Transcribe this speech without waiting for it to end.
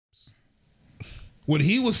What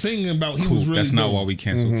he was singing about, he was really That's not dope. why we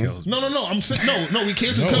canceled Kells. No. I'm saying no. We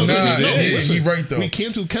canceled Kells. He right though. We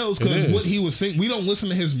canceled Kells because what he was singing. We don't listen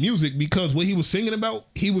to his music because what he was singing about,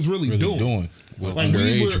 he was really doing. Like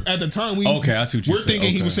we were at the time. I see what you're saying.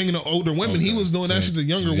 Thinking he was singing to older women. He was doing that shit to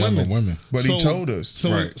younger women. But he told us.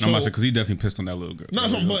 Right. I'm about to say because he definitely pissed on that little girl. No,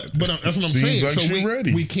 but that's what I'm saying. Like so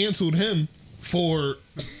ready. we canceled him for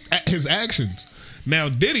his actions. Now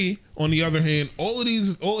Diddy, on the other hand, all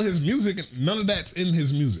his music, none of that's in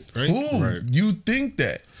his music, right? Cool. Right. You think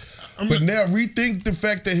that. But now rethink the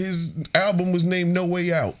fact that his album was named No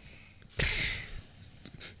Way Out.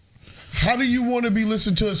 How do you want to be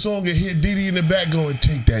listening to a song and hear Diddy in the back going,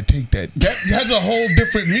 take that, take that? That has a whole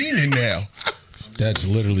different meaning now. That's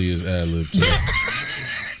literally his ad-lib too.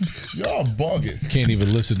 Y'all bugging. Can't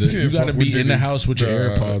even listen to. You got to be in the house with your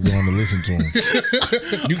AirPods on to listen to him.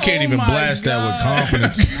 You can't even blast that with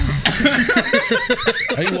confidence.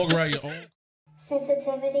 How you walk around your own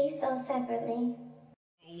sensitivity so separately.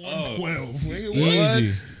 12.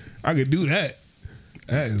 Eazy. I could do that.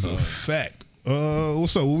 That is a fact.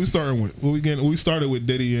 What's up? What we starting with? We started with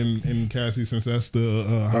Diddy and Cassie since that's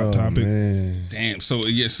the hot topic. Man. Damn. So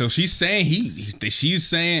she's saying she's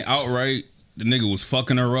saying outright the nigga was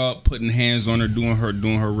fucking her up, putting hands on her, doing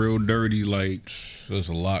her real dirty. Like there's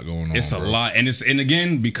a lot going on. It's a lot, and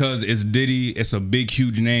again because it's Diddy, it's a big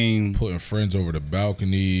huge name. Putting friends over the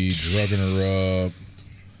balcony, drugging her up,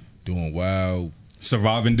 doing wild.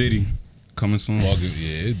 Surviving Diddy. Coming soon. Yeah,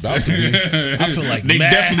 it's about to be.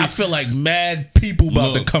 I feel like mad people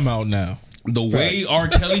about to come out now. The way R.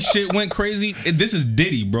 Kelly shit went crazy, this is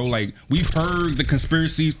Diddy, bro. Like we've heard the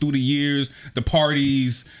conspiracies through the years, the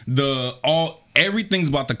parties, everything's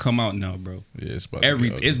about to come out now, bro. Yeah, it's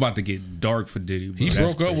about to get dark for Diddy. Bro. He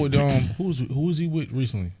broke up with who was he with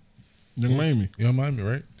recently? Young Miami,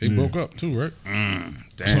 right? They broke up too, right? Damn.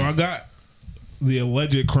 So I got the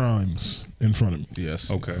alleged crimes in front of me. Yes.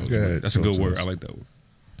 Okay. That's a good word. I like that word.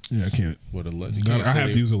 Yeah, I can't. What alleged? I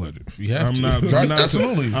have to use alleged. You have to.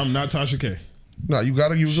 Absolutely. I'm not Tasha K. No, you got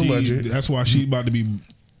to use alleged. That's why she about to be.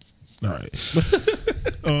 All right. You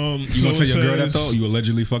gonna tell your girl that though? You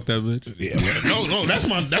allegedly fucked that bitch? Yeah. No.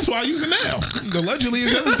 That's why I use it now. Allegedly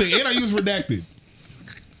is everything, and I use redacted.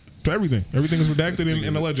 For everything. Everything is redacted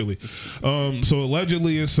and allegedly. So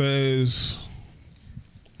allegedly it says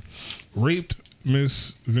raped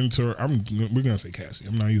Miss Ventura. We're gonna say Cassie.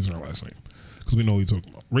 I'm not using her last name because we know what you're talking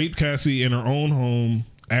about. Raped Cassie in her own home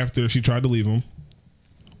after she tried to leave him.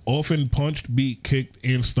 Often punched, beat, kicked,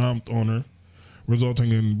 and stomped on her,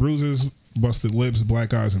 resulting in bruises, busted lips,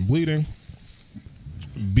 black eyes, and bleeding.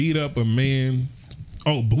 Beat up a man.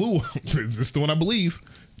 Oh, blew up. This is the one I believe.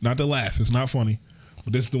 Not to laugh. It's not funny.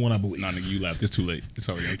 But this is the one I believe. Nah, nigga, you laughed. It's too late. It's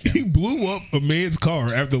already on He camera. blew up a man's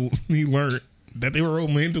car after he learned that they were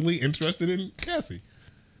romantically interested in Cassie.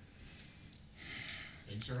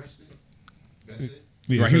 Interested? That's it?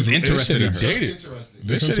 Yeah, Right, he was interested in her.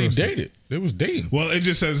 They said he dated. They was dating. Well, it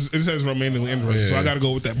says romantically interested, so I got to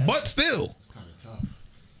go with that. But still, It's kind of tough.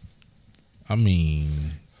 I mean,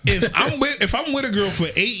 if I'm with a girl for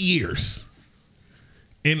 8 years,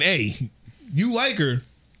 and you like her,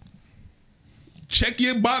 check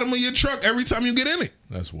your bottom of your truck every time you get in it.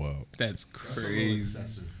 that's wild. That's crazy.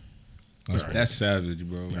 That's That's savage,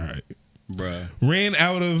 bro. All right. Bruh. Ran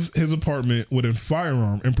out of his apartment with a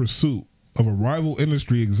firearm in pursuit of a rival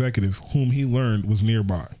industry executive whom he learned was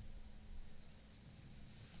nearby.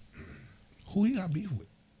 Who he got beef with?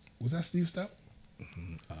 Was that Steve Stout?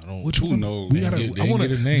 I don't. Which Who one? knows? We gotta. They I didn't want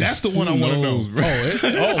get a to. name. That's the one I want to know. bro.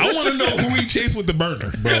 I want to know who he chased with the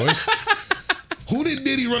burner. Bro, it's, Who did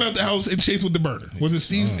Diddy run out the house and chase with the burner? Was it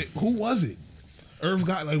Steve? Who was it? Irv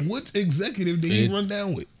got like what executive did he run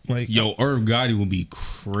down with? Like Yo, Irv Gotti will be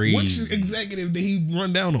crazy. which executive did he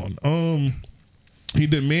run down on? He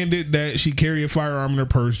demanded that she carry a firearm in her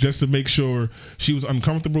purse just to make sure she was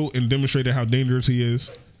uncomfortable and demonstrated how dangerous he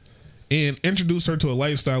is. And introduced her to a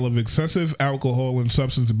lifestyle of excessive alcohol and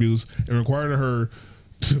substance abuse and required her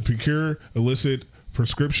to procure illicit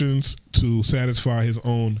prescriptions to satisfy his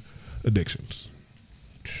own addictions.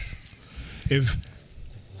 If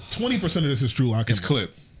 20% of this is true, lock him It's up.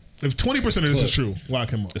 clip. If 20% of this is true, lock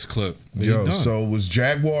him up. It's clip. Yo, so was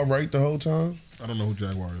Jaguar right the whole time? I don't know who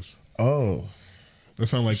Jaguar is. Oh. That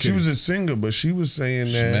sounds like She Kitty. was a singer, but she was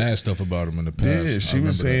saying that. mad stuff about him in the past. Yeah, she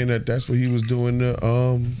was saying that that's what he was doing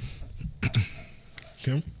to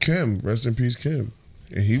Kim. Rest in peace, Kim.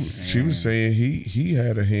 And she was saying he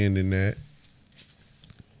had a hand in that.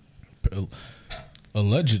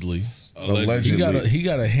 Allegedly. He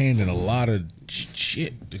got a hand in a lot of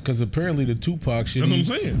shit because apparently the Tupac shit. That's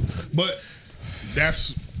what I'm saying. But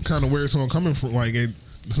that's kind of where it's all coming from. Like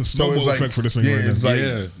It's a So snowball it's like, effect for this nigga yeah, right it's now. like,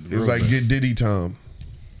 Yeah, it's like get Diddy time.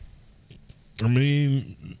 I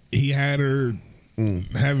mean, he had her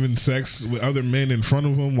having sex with other men in front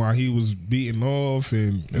of him while he was beating off,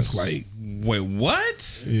 and it's like, wait,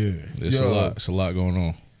 what? yeah, It's a lot. It's a lot going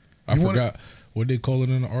on. I You forgot what they call it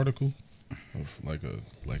in the article. Like a.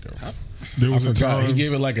 there I was a forgot. time He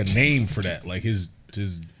gave it like a name for that. Like his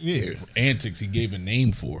yeah, antics. He gave a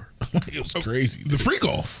name for. It was crazy. the freak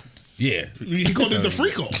off. Yeah. He called it the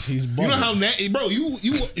freak off. He's you know how bugging. bro,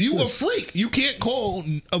 you a freak. You can't call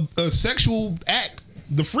a sexual act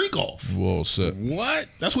the freak off. Well said. What?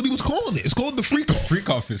 That's what he was calling it. It's called the freak off. Freak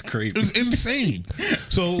off is crazy. It's insane.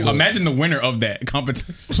 So Imagine the winner of that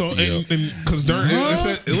competition. So because during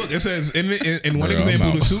it says in one Bro, example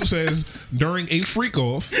I'm the out. suit says during a freak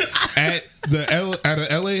off at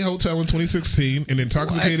an LA hotel in 2016, an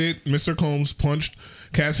intoxicated Mr. Combs punched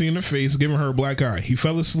Cassie in the face, giving her a black eye. He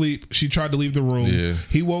fell asleep. She tried to leave the room. Yeah.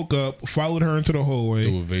 He woke up, followed her into the hallway,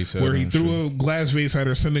 Threw a vase at where her he and threw shit. a glass vase at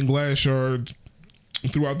her, sending glass shards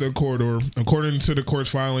throughout the corridor. According to the court's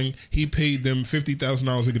filing, he paid them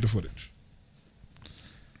 $50,000 to get the footage.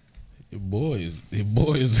 Your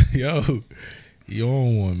boys, yo. You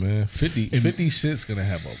on one, man. 50 Cent's gonna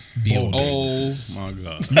have a field day. Oh my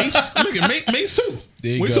god. Mace too.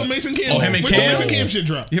 There you Wait go. till Mason Cam. Oh, him and Wait till Cam? Mason Cam shit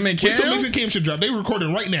drop. Him and Wait till Cam? Mason Cam shit drop. They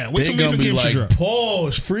recording right now. Wait They till gonna Mason be Cam shit like, drop.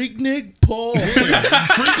 pause, freak Nick, pause,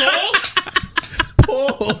 Freak off.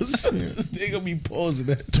 pause. They gonna be pausing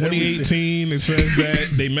that. 2018. It says that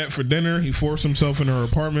they met for dinner. He forced himself in her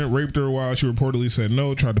apartment, raped her while she reportedly said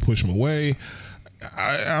no. Tried to push him away.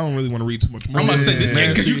 I don't really want to read too much more. I'm about to say this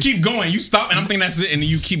Nasty. because you keep going. You stop and I'm thinking that's it, and then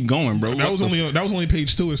you keep going, bro. That was only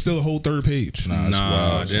page 2. It's still a whole third page. Nah, that's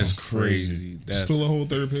wild. that's son. crazy. That's Still a whole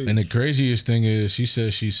third page. And the craziest thing is, she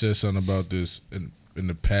said something about this in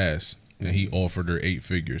the past, and he offered her 8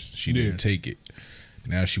 figures. She didn't take it.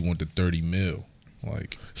 Now she wanted 30 mil.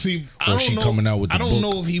 Like, see, or I don't she know, coming out with the I don't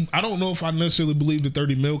book. know if I don't know if I necessarily believe the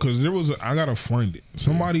 30 mil because there was I gotta find it.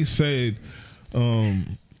 Somebody said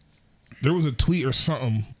there was a tweet or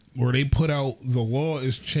something where they put out the law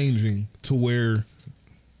is changing to where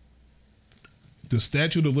the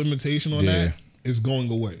statute of limitation on that is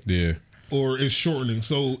going away. Yeah. Or is shortening.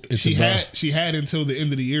 So It's she about- had until the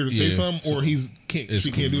end of the year to say Yeah. something, or she can't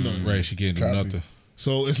do nothing. Right, she can't do Copy. nothing.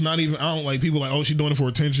 So it's not even. I don't like people like, oh, she's doing it for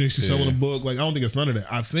attention. She's selling a book. Like I don't think it's none of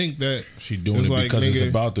that. I think that She doing it's it like, because it's nigga,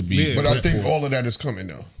 about to be. yeah. But I think all of that is coming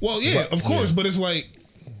though. Well, yeah, But- of course, but it's like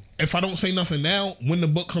if I don't say nothing now, when the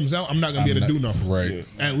book comes out, I'm not gonna be able to do nothing. Right. Yeah.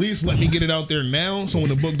 At least let me get it out there now, so when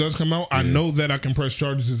the book does come out, I know that I can press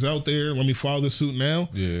charges. It's out there. Let me file this suit now.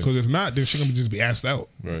 Yeah. Because if not, then she's gonna just be asked out.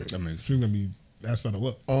 Right. that makes She's gonna be asked out of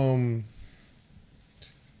luck.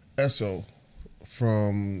 Esso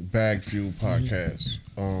from Bag Fuel podcast.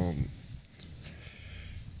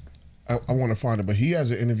 I want to find it, but he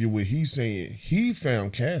has an interview where he's saying he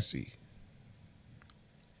found Cassie,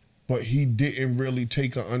 but he didn't really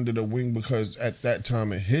take her under the wing because at that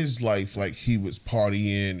time in his life, like he was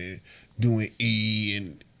partying and doing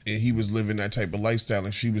and he was living that type of lifestyle,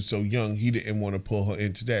 and she was so young, he didn't want to pull her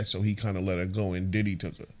into that, so he kind of let her go, and Diddy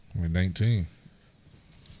took her. We're 19.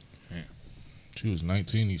 Yeah. She was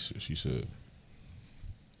 19. She said.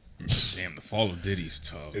 Damn, the fall of Diddy's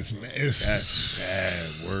tough. It's That's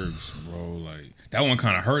bad words, bro. Like that one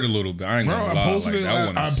kind of hurt a little bit. I ain't Bro, gonna I lie. posted Like it. that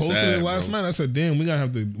one. I is posted sad, it last bro. night. I said, "Damn,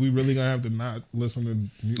 we really gonna have to not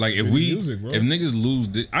listen to Like if the we, music, bro." if niggas lose,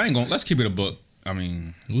 I ain't gonna. Let's keep it a buck. I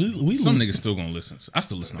mean, some niggas still gonna listen. I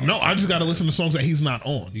still listen. To No, I just gotta listen to songs that he's not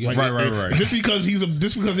on. Like, Right. Just because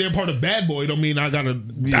they're part of Bad Boy, don't mean I gotta get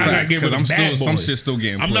rid Because of I'm Bad still Boy. some shit still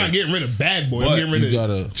getting. I'm played. not getting rid of Bad Boy. But I'm getting rid you of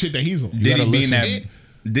gotta- shit that he's on. Diddy gotta being listen.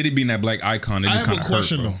 Diddy being that black icon. It I just have kind a of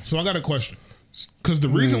question hurt, though. bro. So I got a question. Because the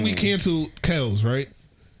reason we canceled Kells, right,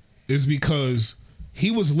 is because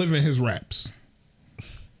he was living his raps.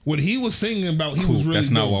 What he was singing about, he Cool. was really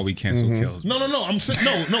That's not doing. why we canceled Kells. No. I'm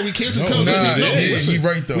saying no. We canceled Kells. Nah, listen, he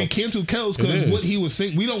right though. We canceled Kells because is. what he was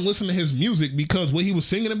singing. We don't listen to his music because what he was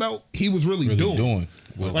singing about, he was really doing.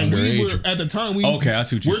 With Like we underage. were at the time, Okay, I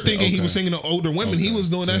see what you're we're saying. thinking he Okay. was singing to older women. He was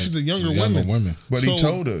doing that shit to younger women. But he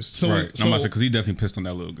told us. So, Right. So, I'm about to say because he definitely pissed on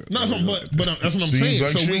that little girl. no, that's what, but that's what I'm Seems saying.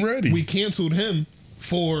 like So she ready. we canceled him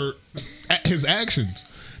for his actions.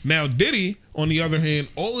 Now Diddy, on the other hand,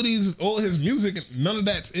 all of his music, none of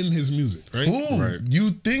that's in his music, right? Cool. Right. You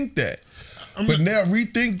think that. I'm But not- now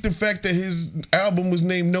rethink the fact that his album was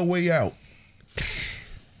named No Way Out.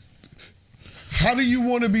 How do you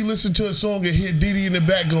want to be listening to a song and hear Diddy in the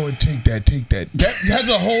back going, take that, take that? That has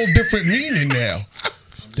a whole different meaning now.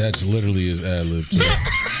 That's literally his ad lib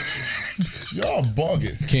too. Y'all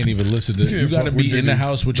bugging. Can't even listen to. You got to be in the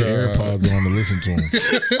house with your AirPods on to listen to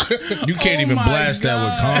him. You can't even blast that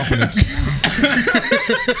with confidence.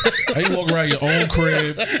 How you walk around your own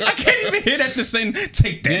crib? I can't even hear that to say,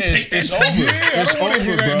 take that, take that. It's over. Yeah, It's I don't want to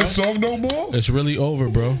hear over, that in bro. the song no more. It's really over,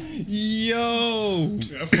 bro. Yo.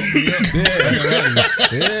 That fucked me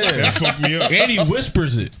up. Yeah. That fucked me up. And he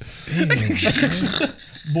whispers it.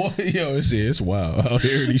 Boy, yo, it's wild out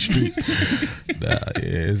here in these streets. Nah,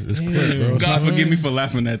 it's clear, bro. God forgive me for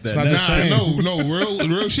laughing at that. not the That's same. No,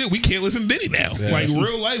 real shit. We can't listen to Diddy now. Yeah, like that's-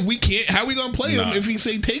 real life, we can't. How we gonna play him Nah. if he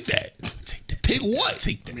say take that? Take that. Take what?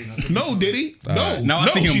 Take that. No, Diddy. No. Now I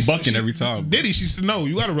no, see him she's- bucking she- every time. Diddy, she's no.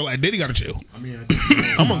 You gotta realize Diddy gotta chill. I mean, I think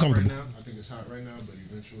it's I'm hot uncomfortable. Right now. I think it's hot right now, but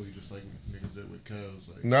eventually, just like niggas did with Kels,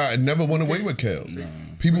 like Nah, it never went away with Kels.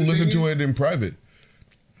 People listen to it in private.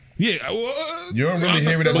 Yeah, You don't really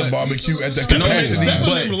hear it at the barbecue at the No, capacity. That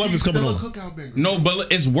but- but, love is coming still a on. cookout banger. No,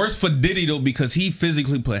 but it's worse for Diddy though because he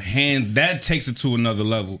physically put hand. That takes it to another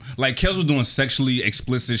level. Like Kels was doing sexually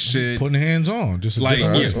explicit shit. Putting hands on, just a Like,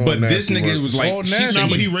 different That's yeah, all but this nasty nigga work. was It's all like, she nasty. said Nah,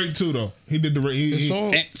 but he he raped too though. He did the rape. It's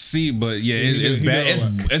all- see, but yeah, He it's did bad. all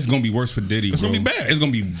that. It's gonna be worse for Diddy. It's gonna be bad. It's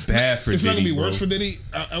gonna be bad for It's Diddy. not gonna be bro. worse for Diddy.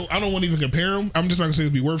 I don't want to even compare him. I'm just not gonna say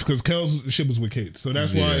it's be worse because Kel's shit was with kids, so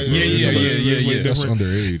that's why. Yeah, yeah. That's different.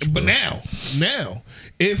 underage, But bro. now,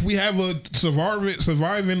 if we have a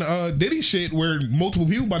surviving Diddy shit where multiple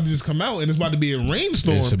people about to just come out and it's about to be a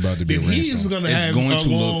rainstorm, It's about to be then a he's rainstorm. gonna It's have going a to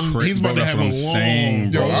long. look crazy. He's about to That's have what a I'm saying,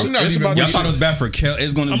 long. bro. Yo, I'm not It's even about- Y'all wishing- thought it was bad for Kel.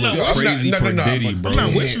 It's gonna I'm not- look I'm crazy not- for no, Diddy, but- bro. I'm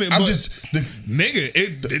not wishing it, I'm but just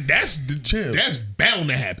nigga, that's Chill. that's bound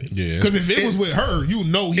to happen. Yeah. Because if it was with her, you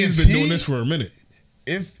know he's if been he- doing this for a minute.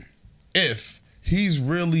 if he's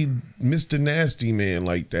really Mr. Nasty Man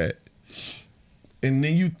like that, and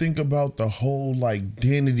then you think about the whole like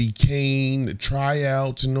Danity Kane, the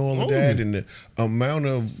tryouts and all of that, and the amount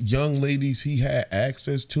of young ladies he had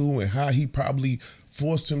access to, and how he probably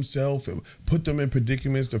forced himself and put them in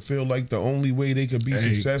predicaments to feel like the only way they could be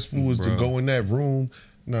successful was to bro. go in that room.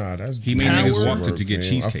 Nah, that's He made niggas power want work, to get man.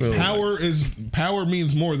 cheesecake. I feel Power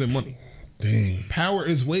means more than money. dang. Power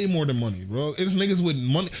is way more than money, bro. It's niggas with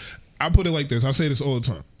money. I put it like this. I say this all the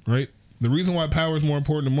time, right? The reason why power is more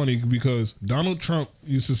important than money because Donald Trump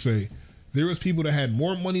used to say there was people that had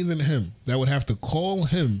more money than him that would have to call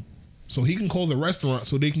him so he can call the restaurant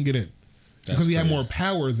so they can get in because he had crazy. more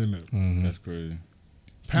power than them. That's crazy.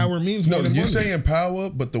 Power means No, more than you're money. saying power,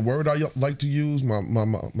 but the word I like to use,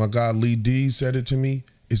 my guy Lee D said it to me,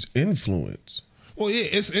 is influence. Well, yeah,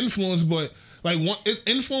 it's influence, but like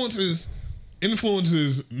influence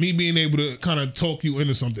is me being able to kind of talk you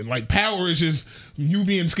into something. Like power is just you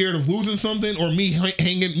being scared of losing something, or me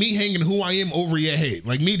hanging who I am over your head.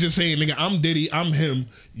 Like me just saying, nigga, I'm Diddy, I'm him.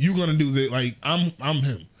 You gonna do that? Like I'm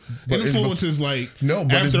him. But Influence is like No,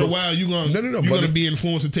 but after a it's- while you gonna No, you're but gonna it- be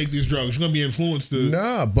influenced to take these drugs. You're gonna be influenced to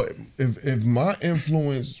Nah, but if my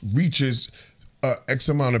influence reaches X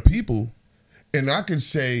amount of people, and I could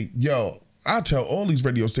say, yo, I tell all these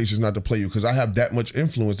radio stations not to play you because I have that much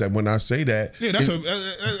influence that when I say that, yeah. That's it's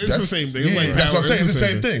the that's- same thing. Yeah, It's like that's what I'm power. saying. It's the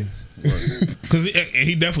same thing. Because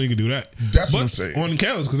he definitely could do that. That's but what I'm saying. On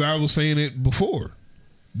Kels, because I was saying it before,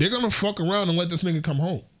 they're gonna fuck around and let this nigga come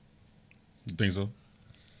home You think so?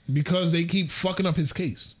 because they keep fucking up his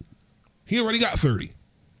case. He already got 30.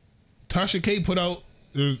 Tasha K put out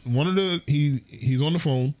one of the he's on the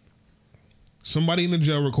phone. Somebody in the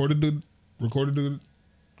jail recorded the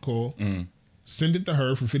call, send it to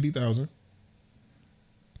her for $50,000.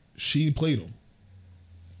 She played him.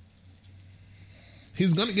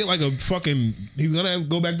 He's gonna get like a fucking. He's gonna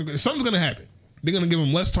go back to. Something's gonna happen. They're gonna give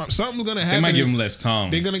him less time. Something's gonna happen. They might give him less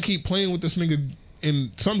time. They're gonna keep playing with this nigga,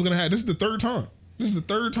 and something's gonna happen. This is the third time. This is the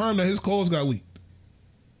third time that his calls got leaked.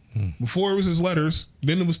 Before it was his letters.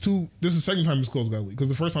 Then it was two. This is the second time his calls got leaked because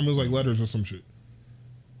the first time it was like letters or some shit.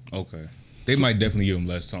 Okay. They might definitely give him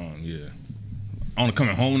less time, yeah. On the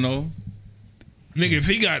coming home though. Nigga, if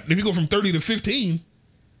he go from 30 to 15,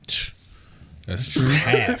 That's true.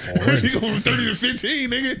 Half if already. he go from 30 to 15,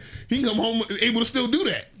 nigga, he can come home able to still do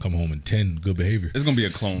that. Come home in 10. Good behavior. It's gonna be a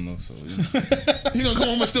clone though, so yeah. He gonna come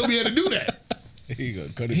home and still be able to do that. He gonna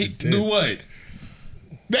cut it He to 10. do what?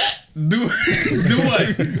 That Do what?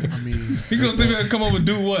 I mean, He gonna still gonna come over and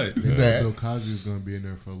do what? That. Bill Cosby is going to be in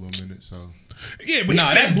there for a little minute, so. yeah, but Nah,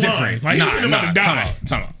 he that's fed blind. different. Like he was in about to die.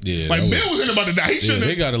 Time out. Yeah, Like that Bill was- was in about to die. He Yeah, shouldn't they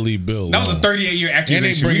have. gotta leave Bill. That was a alone. 38-year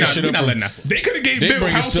accusation. bringing We shit not up letting from- that. They could have gave They Bill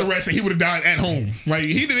bring house stuff- arrest and he would have died at home. Like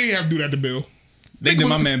he didn't even have to do that to Bill. They did was-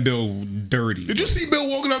 my man Bill dirty. Did you see Bill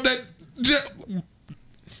walking up that jet?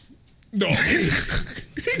 No,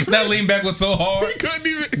 That lean back was so hard. he couldn't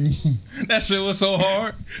even. That shit was so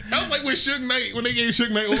hard. That was like when Suge Knight, when they gave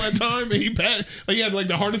Suge Knight all that time and he passed, like he had like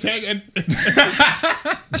the heart attack. And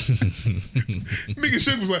nigga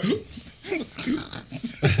Suge was like,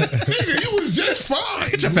 nigga, you was just fine.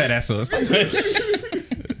 Get your fat ass up.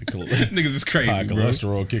 Niggas is crazy, high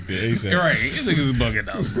cholesterol kicked the ASAP. Right, these niggas is bugging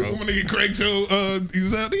out, bro. My nigga Craig told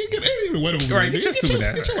he's out. He ain't even wet over there. Right, get your stupid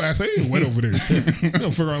ass. Get your ass. He ain't wet over there. You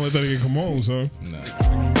don't figure out let that nigga come home, son. Nah.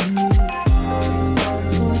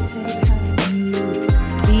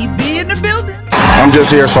 He be in the building. I'm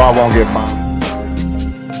just here so I won't get fined.